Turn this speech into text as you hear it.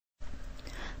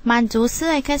满足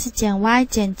 4x 减 y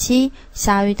减7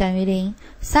小于等于0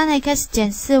 3x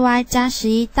减 4y 加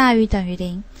11大于等于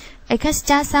0 x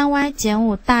加 3y 减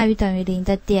5大于等于0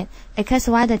的点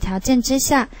xy 的条件之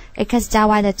下 x 加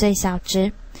y 的最小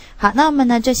值。好，那我们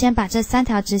呢就先把这3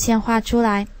条直线画出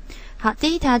来。好，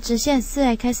第一条直线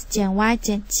 4x 减 y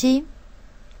减7。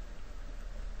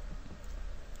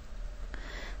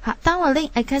好，当我令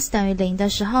x 等于0的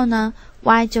时候呢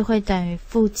y 就会等于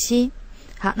-7。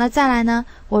好，那再来呢，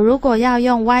我如果要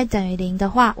用 y 等于0的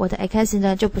话，我的 x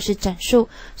呢就不是整数，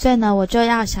所以呢我就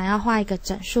想要画一个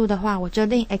整数的话，我就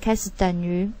令 x 等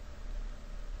于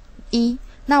1，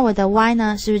那我的 y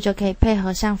呢是不是就可以配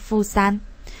合上-3？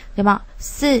有没有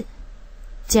？4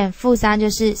减-3就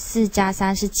是4加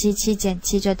3是7， 7减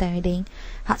7就等于0。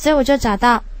好，所以我就找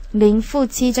到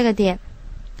0-7这个点，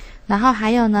然后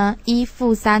还有呢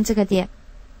1-3这个点。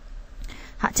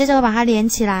好，接着我把它连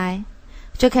起来，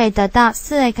就可以得到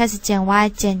 4x 减 y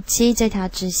减7这条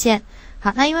直线。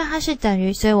好，那因为它是等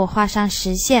于，所以我画上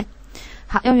实线。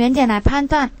好，用原点来判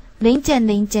断，0减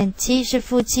0减7是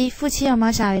-7， -7有没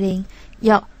有小于0？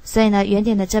有，所以呢原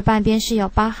点的这半边是有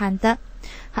包含的。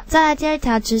好，再来第二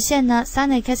条直线呢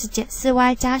 3x 减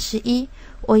 4y 加11，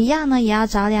我一样呢也要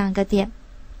找2个点。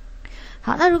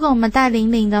好，那如果我们带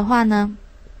00的话呢，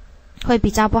会比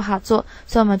较不好做，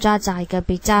所以我们就要找一个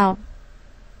比较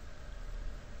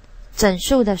整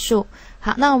数的数。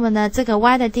好，那我们的这个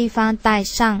y 的地方带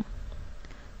上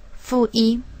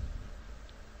-1。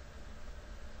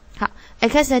好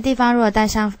 ，x 的地方如果带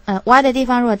上y 的地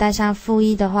方如果带上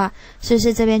-1的话，是不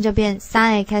是这边就变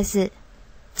 3x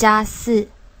加4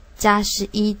加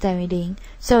11等于0？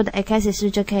所以我的 x 是不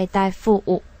是就可以带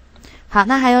-5？好，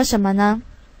那还有什么呢？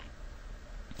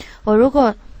我如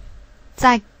果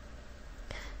再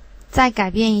改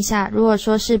变一下，如果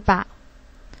说是把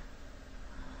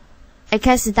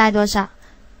x 带多少？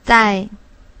带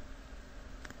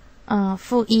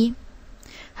-1。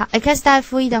好 ，x 带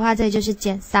-1的话，这里就是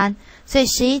减3，所以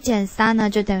11减3呢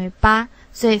就等于8，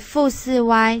所以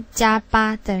-4y 加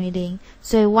8等于0，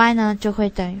所以 y 呢就会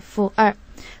等于-2。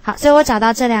好，所以我找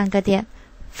到这2个点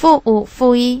，-5、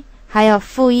-1，还有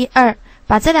-1、2，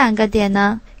把这2个点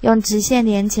呢用直线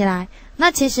连起来。那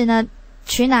其实呢，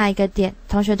取哪一个点，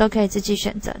同学都可以自己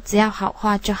选择，只要好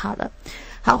画就好了。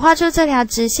好，画出这条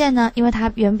直线呢，因为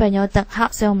它原本有等号，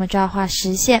所以我们就要画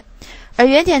实线。而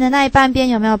原点的那一半边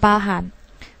有没有包含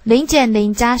0减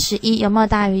0加11？有没有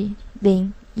大于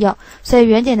0？有，所以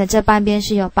原点的这半边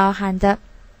是有包含的。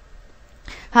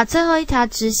好，最后一条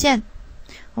直线，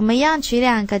我们一样取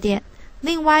2个点，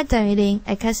令 y 等于0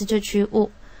 ，x 就取5。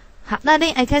好，那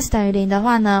令 x 等于0的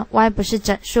话呢 ，y 不是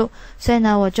整数，所以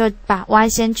呢我就把 y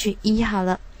先取1好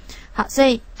了。好，所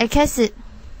以 x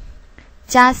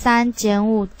加3减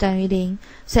5等于0，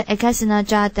所以 x 呢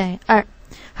就要等于2。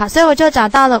好，所以我就找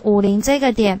到了50这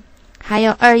个点，还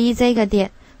有21这个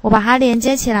点。我把它连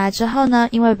接起来之后呢，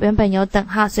因为原本有等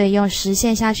号，所以用实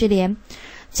线下去连。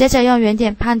接着用原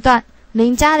点判断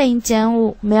，0加0减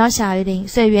5没有小于0，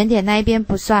所以原点那一边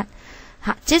不算。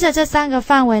好，接着这3个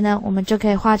范围呢，我们就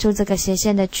可以画出这个斜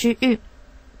线的区域。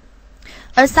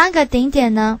而3个顶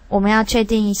点呢，我们要确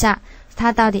定一下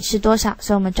它到底是多少，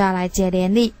所以我们就要来解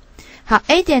联立。好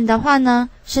 ，A 点的话呢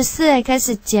是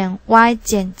 4x 减 y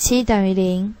减7等于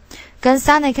0，跟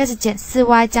 3x 减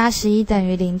 4y 加11等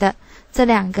于0的这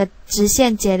2个直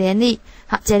线解联立。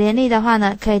好，解联立的话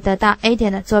呢，可以得到 A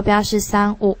点的坐标是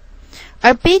3、5，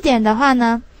而 B 点的话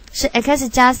呢是 x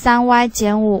加 3y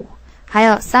减5，还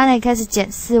有 3x 减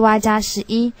 4y 加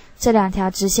11这2条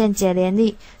直线解联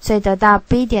立，所以得到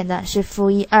B 点的是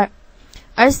-1、2。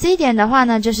而 C 点的话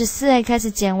呢，就是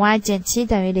 4x 减 y 减7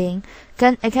等于0，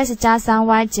跟 x 加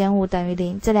 3y 减5等于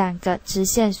0这2个直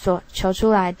线所求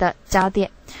出来的交点。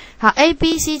好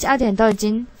 ，A、B、C 交点都已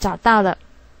经找到了。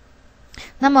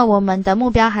那么我们的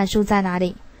目标函数在哪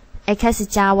里 ？x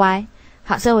加 y。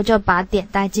好，所以我就把点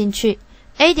带进去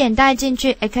 ，A 点带进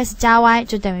去 ，x 加 y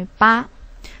就等于8，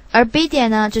而 B 点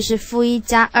呢就是-1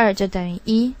加2就等于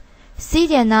1，C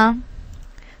点呢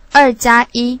2加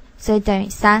1，所以等于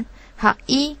3。好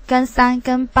，1跟3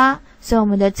跟8，所以我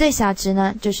们的最小值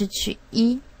呢就是取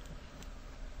1。